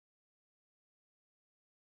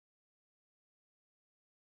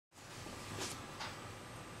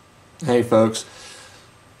Hey folks,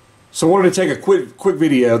 so I wanted to take a quick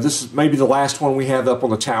video. This is maybe the last one we have up on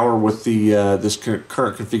the tower with the this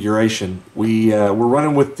current configuration. We're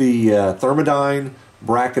running with the Thermodyne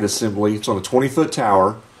bracket assembly. It's on a 20-foot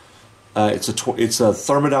tower. It's a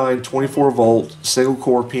Thermodyne 24-volt single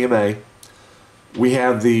core PMA. We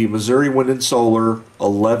have the Missouri Wind and Solar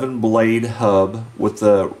 11-blade hub with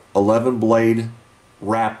the 11-blade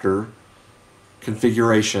Raptor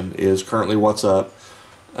configuration is currently what's up.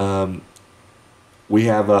 We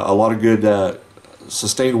have a lot of good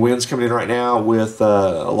sustained winds coming in right now with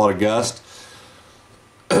a lot of gust.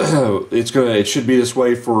 It should be this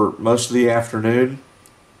way for most of the afternoon,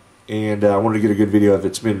 and I wanted to get a good video of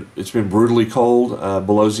it. It's been brutally cold,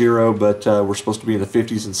 below zero, but we're supposed to be in the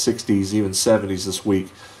 50s and 60s, even 70s this week.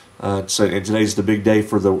 And today's the big day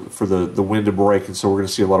for the wind to break, and so we're going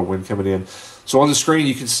to see a lot of wind coming in. So on the screen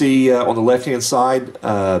you can see on the left hand side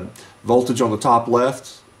voltage on the top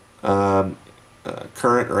left,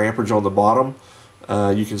 current or amperage on the bottom.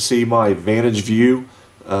 You can see my Vantage View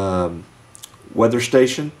weather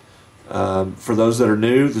station. For those that are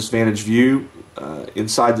new, this Vantage View,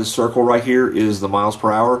 inside this circle right here is the miles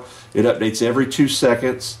per hour. It updates every 2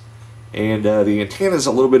 seconds, and the antenna is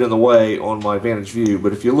a little bit in the way on my Vantage View,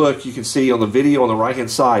 but if you look, you can see on the video on the right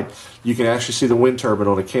hand side, you can actually see the wind turbine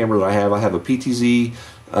on a camera that I have. I have a PTZ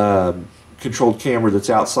controlled camera that's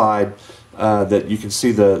outside, that you can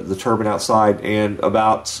see the turbine outside, and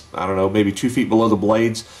about, I don't know, maybe 2 feet below the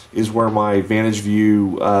blades is where my Vantage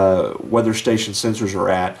View weather station sensors are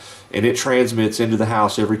at, and it transmits into the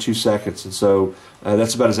house every 2 seconds, and so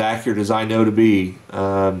that's about as accurate as I know to be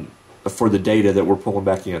for the data that we're pulling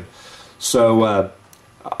back in. So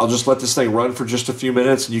I'll just let this thing run for just a few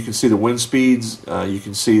minutes, and you can see the wind speeds, you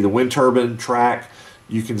can see the wind turbine track,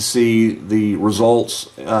 you can see the results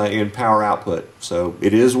in power output. So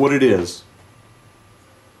it is what it is.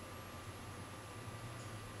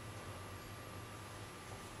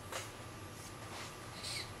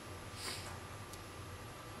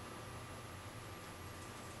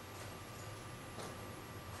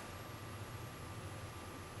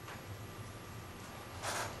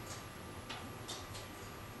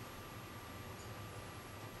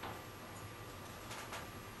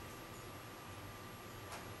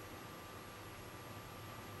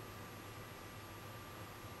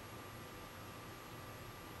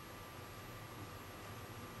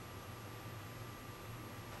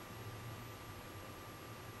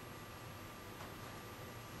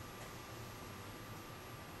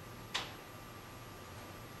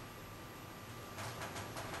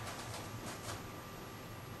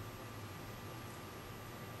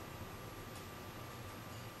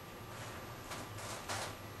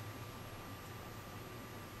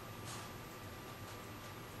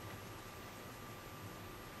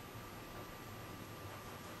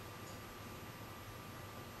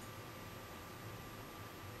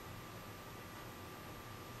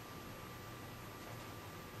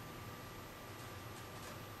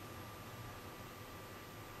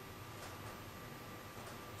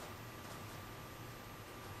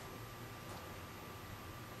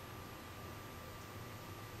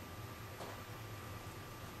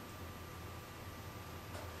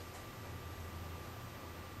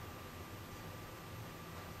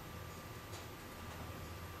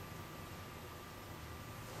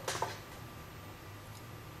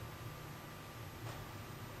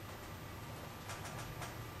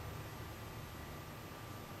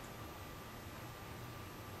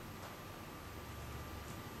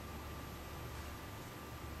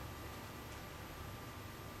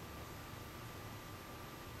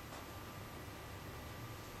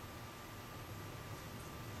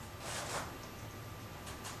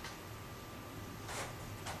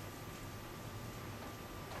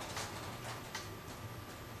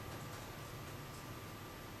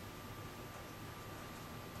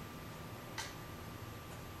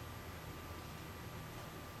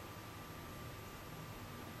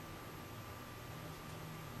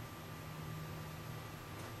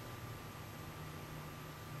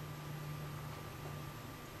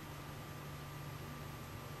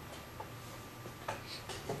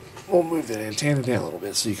 We'll move that antenna down a little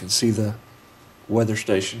bit so you can see the weather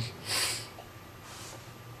station.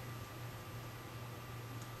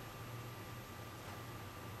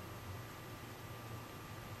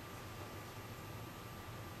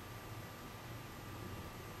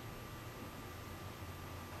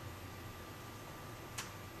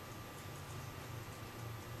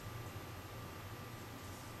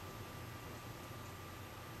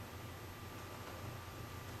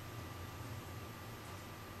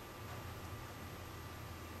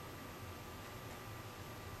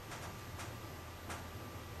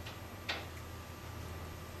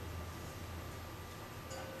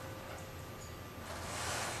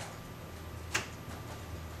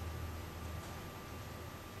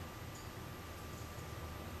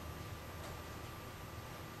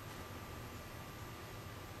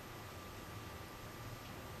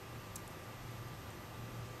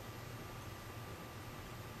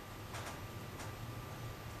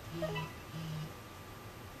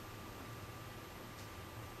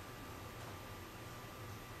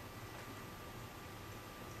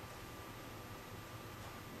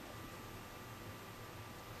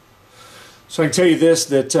 So I can tell you this,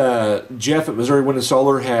 that Jeff at Missouri Wind and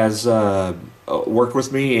Solar has worked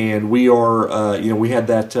with me, and we are, we had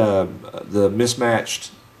that the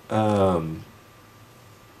mismatched voltage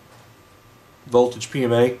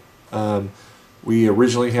PMA. We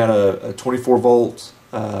originally had a 24 volt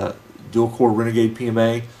dual core Renegade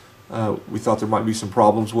PMA. We thought there might be some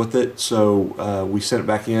problems with it, so we sent it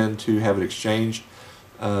back in to have it exchanged.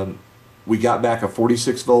 We got back a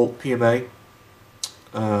 46 volt PMA.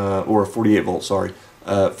 Or a 48 volt, sorry,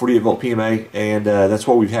 48 volt PMA, and that's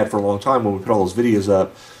what we've had for a long time when we put all those videos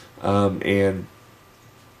up. And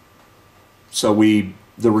so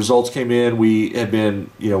the results came in. We had been,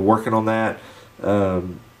 working on that.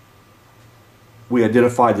 We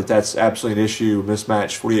identified that that's absolutely an issue,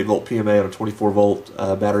 mismatched 48 volt PMA on a 24 volt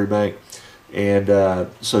battery bank, and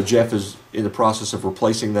so Jeff is in the process of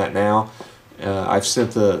replacing that now. I've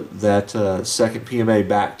sent that second PMA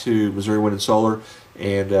back to Missouri Wind and Solar,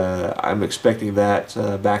 and I'm expecting that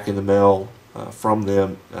back in the mail from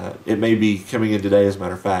them. It may be coming in today, as a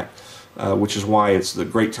matter of fact, which is why it's the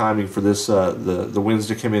great timing for this the winds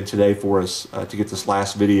to come in today for us to get this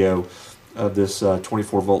last video of this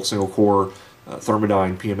 24 volt single core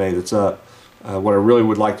Thermodyne PMA that's up. What I really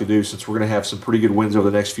would like to do, since we're going to have some pretty good winds over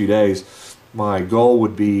the next few days, my goal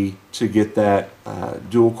would be to get that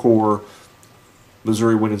dual core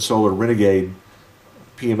Missouri Wind and Solar Renegade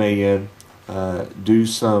PMA in, do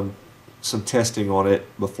some testing on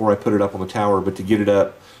it before I put it up on the tower, but to get it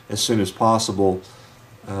up as soon as possible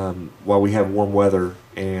while we have warm weather,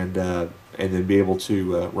 and then be able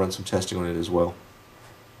to run some testing on it as well.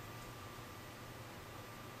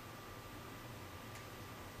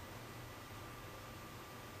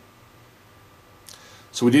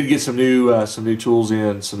 So we did get some new tools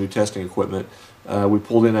in, some new testing equipment. We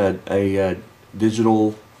pulled in a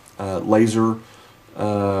digital laser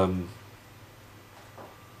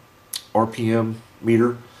RPM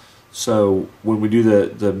meter. So when we do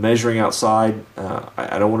the measuring outside,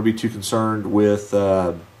 I don't want to be too concerned with.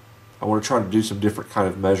 I want to try to do some different kind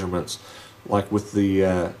of measurements, like with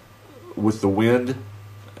the wind.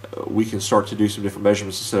 We can start to do some different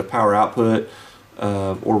measurements instead of power output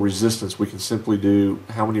or resistance. We can simply do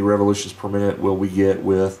how many revolutions per minute will we get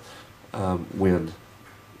with wind.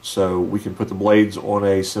 So we can put the blades on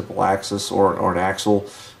a simple axis or an axle,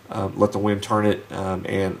 let the wind turn it,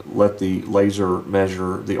 and let the laser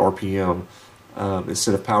measure the RPM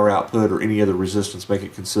instead of power output or any other resistance. Make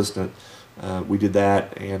it consistent. We did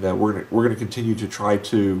that, and we're going to continue to try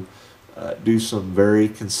to do some very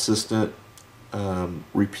consistent,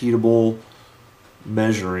 repeatable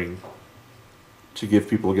measuring to give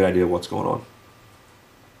people a good idea of what's going on.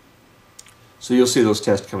 So you'll see those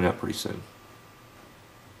tests coming out pretty soon.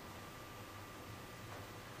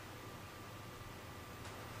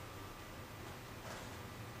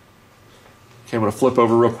 Okay, I'm going to flip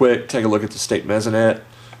over real quick, take a look at the state mesonet.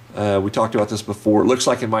 We talked about this before. It looks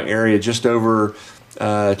like in my area, just over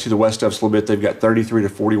to the west of us a little bit, they've got 33 to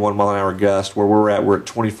 41 mile an hour gust. Where we're at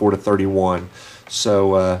 24 to 31.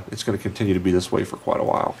 So it's going to continue to be this way for quite a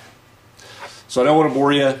while. So I don't want to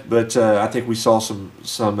bore you, but I think we saw some.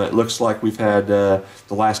 It looks like we've had the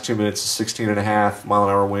last 2 minutes of 16.5 mile an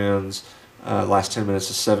hour winds. Last 10 minutes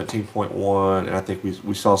of 17.1, and I think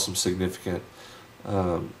we saw some significant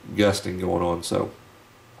gusting going on. So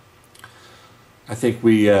I think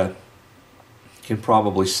we can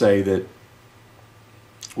probably say that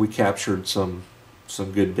we captured some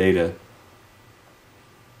good data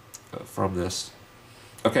from this.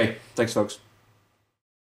 Okay, thanks folks.